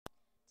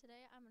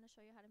I'm going to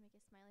show you how to make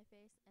a smiley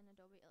face in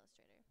Adobe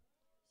Illustrator.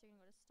 So you're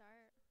going to go to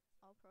Start,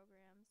 All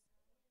Programs,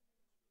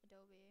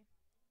 Adobe,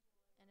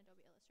 and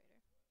Adobe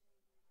Illustrator.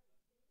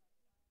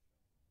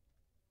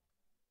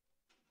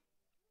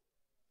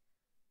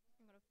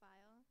 You're going to go to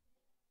File,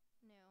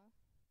 New.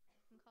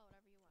 You can call it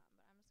whatever you want,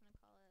 but I'm just going to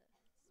call it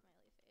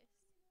Smiley Face.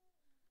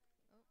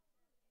 Oh,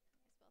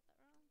 I spelled that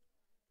wrong.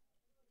 Whatever.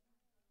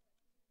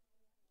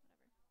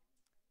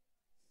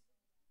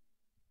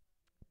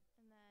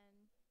 And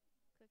then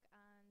click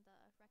on the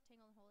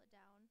rectangle and hold it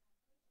down.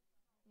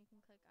 And you can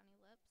click on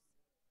ellipse.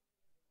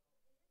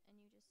 And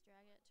you just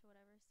drag it to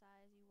whatever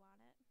size you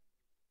want it.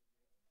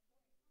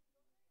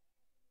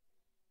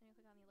 Then you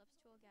click on the ellipse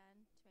tool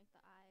again to make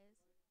the eyes.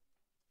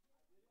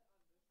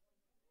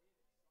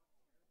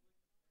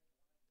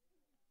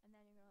 And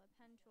then you're going to go to the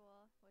pen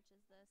tool, which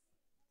is this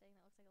thing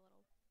that looks like a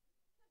little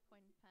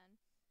pointed pen.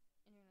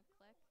 And you're going to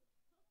click,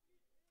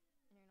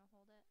 and you're going to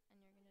hold it, and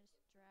you're going to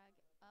just drag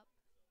up